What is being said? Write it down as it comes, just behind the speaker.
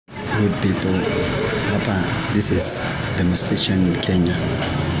good people. Hapa, this is demonstration in Kenya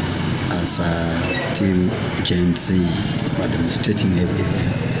as a team Gen Z were demonstrating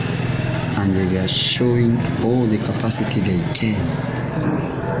everywhere, and they were showing all the capacity they can,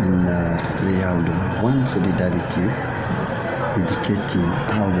 and they have one solidarity, indicating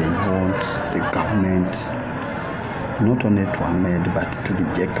how they want the government not only to amend but to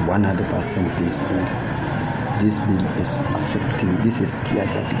reject 100% this bill. This bill is affecting, this is tear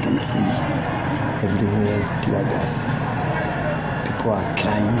gas, you can see everywhere is tear gas. People are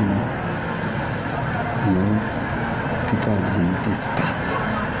crying, people have been dispersed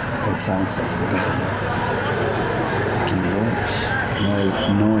by sounds of gun. You can watch,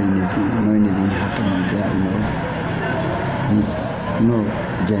 know anything happening there, This,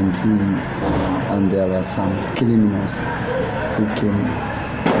 Gen Z, and there are some criminals who came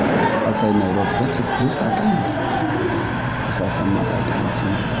outside Nairobi. Those are guns. Those are some other guns,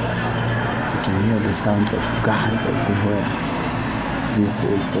 You can hear the sounds of guns everywhere. This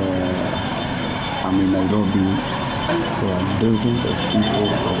is, Nairobi, where dozens of people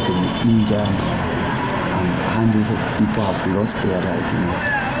have been injured and hundreds of people have lost their life,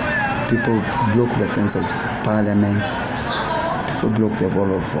 People broke the fence of Parliament. People broke the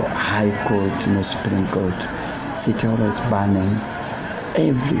wall of High Court, Supreme Court. City Hall is burning.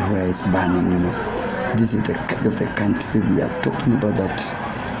 Everywhere is burning, This is the kind of the country we are talking about, that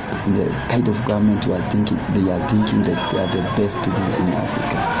the kind of government they are thinking that they are the best to live in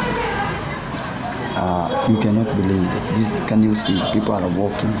Africa. You cannot believe it. This, can you see? People are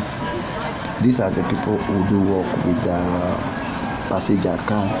walking. These are the people who do walk with passenger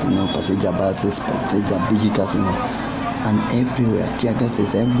cars, passenger buses, passenger big cars, and everywhere, tear gas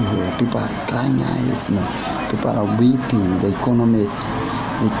is everywhere. People are crying eyes, People are weeping. The economy is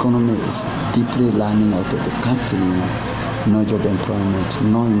deeply running out of the country, No job employment,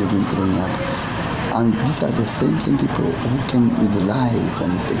 no anything growing up. And these are the same people who came with lies,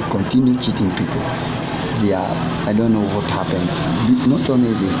 and they continue cheating people. I don't know what happened. Not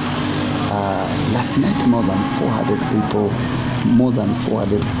only this, last night more than 400 people, more than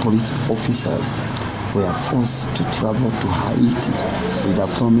 400 police officers were forced to travel to Haiti with a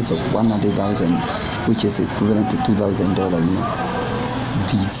promise of 100,000, which is equivalent to $2,000,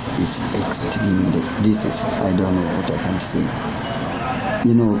 This is extreme. This is, I don't know what I can say.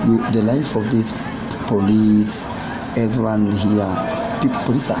 The life of these police, everyone here,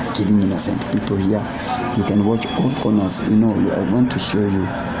 police are killing innocent people here. You can watch all corners, I want to show you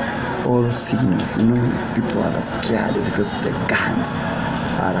all signals, people are scared because the guns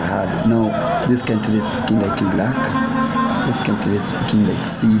are hard. Now, this country is looking like Iraq. This country is looking like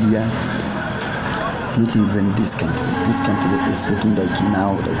Syria. Not even this country. This country is looking like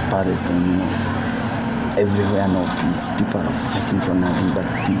now, like Palestine, Everywhere, no peace. People are fighting for nothing but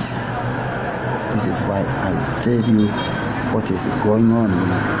peace. This is why I will tell you what is going on,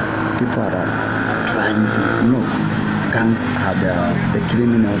 People are trying to, gangs the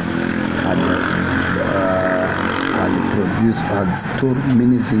criminals had stored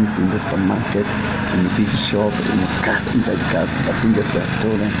many things in the supermarket, in the big shop, in the cars, inside the cars. Passengers were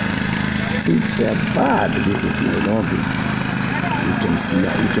stolen. Things were bad. This is Nairobi. You can see,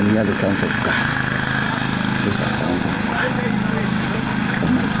 you can hear the sounds of gun. Those are sounds of gun. Oh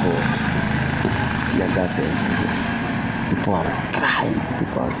my God. Tear gas everywhere. People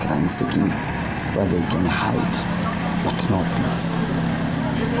are crying, seeking where they can hide, but no peace.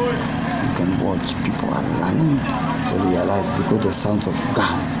 You can watch, people are running for their life because the sounds of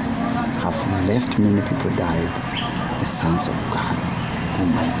gun have left many people died. The sounds of gun. Oh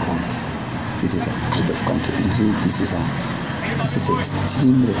my God. This is a kind of country. This is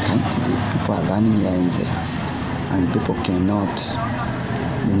extremely country. People are running here and there, and people cannot,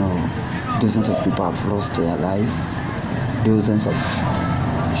 dozens of people have lost their life. Dozens of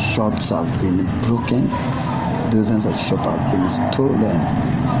shops have been broken. Dozens of shops have been stolen.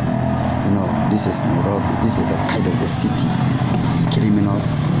 This is Nairobi. This is the kind of the city.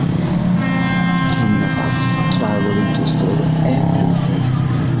 Criminals have traveled to steal everything.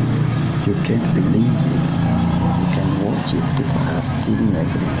 You can't believe it. You can watch it. People are stealing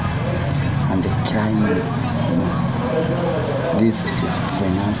everywhere. And the crime is, this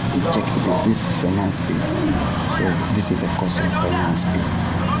finance bill, this is a cost of finance bill.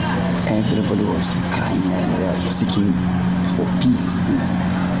 Everybody was crying and they are seeking for peace,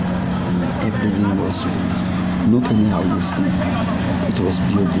 And everything was not only how you see, it was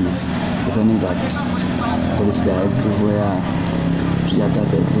built this. It's only that police were everywhere, tear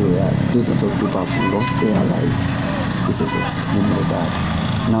gas everywhere. Dozens of people have lost their life. This is extremely bad.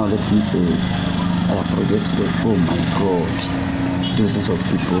 Now let me say, I apologize today. Oh my God. dozens of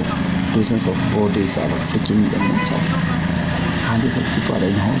people, dozens of bodies are freaking the mortuary. Hundreds of people are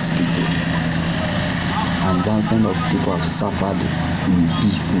in hospital. And thousands of people have suffered in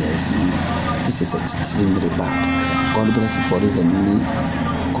business. This is extremely bad. God bless you for this enemy.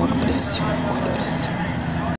 God bless you. God bless you.